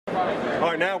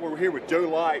All right, now we're here with Joe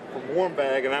Light from Warm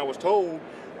Bag, and I was told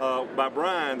by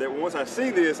Brian that once I see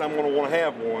this, I'm going to want to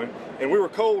have one. And we were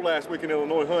cold last week in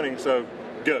Illinois hunting, so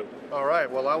go. All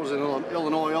right, well, I was in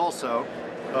Illinois also.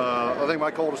 I think my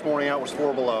coldest morning out was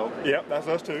 4 below. Yep, that's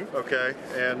us too. Okay,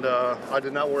 and I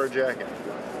did not wear a jacket.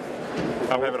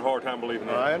 I'm having a hard time believing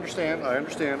that. I understand.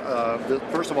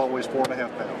 First of all, it weighs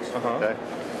 4.5 pounds. Okay.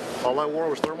 All I wore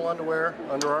was thermal underwear,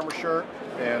 Under Armour shirt,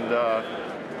 and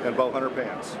bow hunter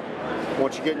pants.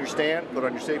 Once you get in your stand, put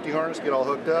on your safety harness, get all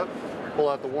hooked up, pull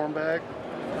out the warm bag,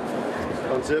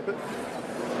 unzip it.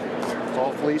 It's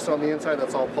all fleece on the inside.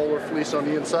 That's all polar fleece on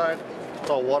the inside. It's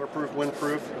all waterproof,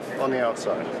 windproof on the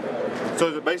outside. So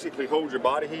does it basically hold your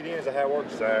body heat in? Is that how it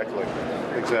works? Exactly.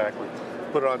 Exactly.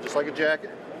 Put it on just like a jacket.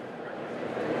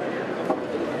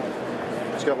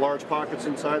 It's got large pockets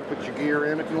inside. Put your gear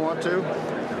in if you want to.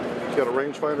 It's got a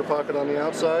rangefinder pocket on the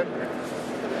outside.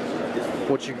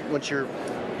 Once you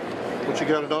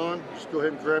got it on, just go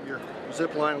ahead and grab your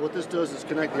zip line. What this does is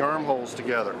connect the armholes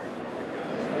together.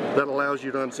 That allows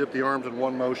you to unzip the arms in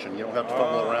one motion. You don't have to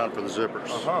fumble around for the zippers.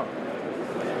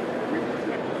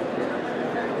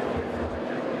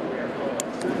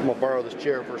 I'm gonna borrow this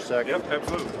chair for a second. Yep,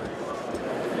 absolutely.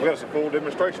 We got a full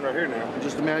demonstration right here now.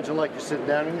 Just imagine like you're sitting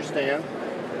down in your stand.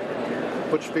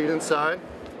 Put your feet inside.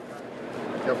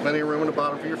 You got plenty of room in the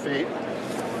bottom for your feet.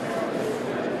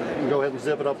 You can go ahead and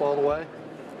zip it up all the way.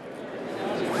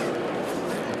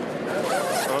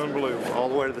 Unbelievable. All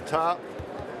the way to the top.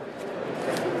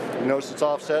 You notice it's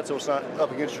offset so it's not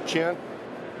up against your chin.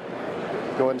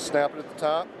 Go ahead and snap it at the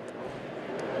top.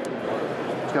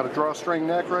 It's got a drawstring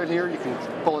neck right here. You can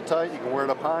pull it tight. You can wear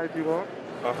it up high if you want.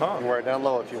 You can wear it down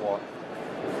low if you want.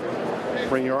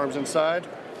 Bring your arms inside.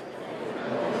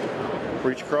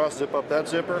 Reach across, zip up that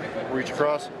zipper. Reach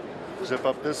across, zip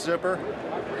up this zipper.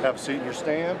 Have a seat in your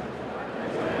stand.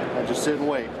 And just sit and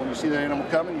wait. When you see the animal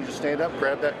coming, you just stand up,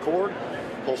 grab that cord,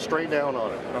 pull straight down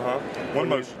on it. One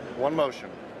motion. One motion.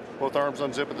 Both arms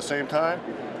unzip at the same time.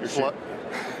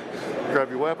 Grab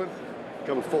your weapon.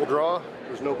 Come in full draw.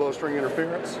 There's no bowstring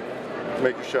interference.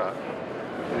 Make your shot.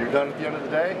 When you're done at the end of the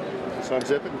day, just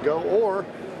unzip it and go, or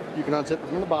you can unzip it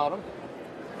from the bottom.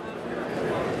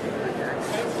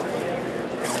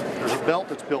 There's a belt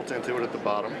that's built into it at the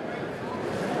bottom.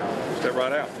 Step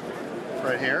right out.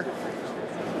 Right here.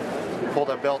 You pull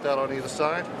that belt out on either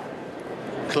side,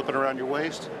 clip it around your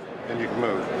waist, and you can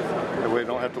move. That way you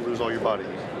don't have to lose all your body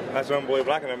heat. That's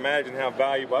unbelievable. I can imagine how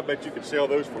valuable. I bet you could sell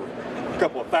those for a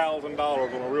couple of $1,000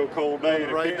 on a real cold day.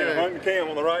 And Right if hunting camp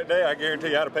on the right day, I guarantee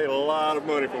you I'd have paid a lot of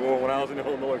money for one when I was in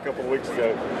Illinois a couple of weeks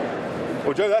ago.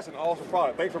 Well, Joe, that's an awesome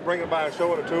product. Thanks for bringing it by and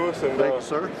showing it to us. And thank you,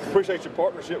 sir. Appreciate your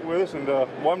partnership with us. And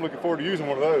well, I'm looking forward to using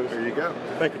one of those. There you go.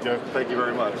 Thank you, Joe. Thank you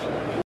very much.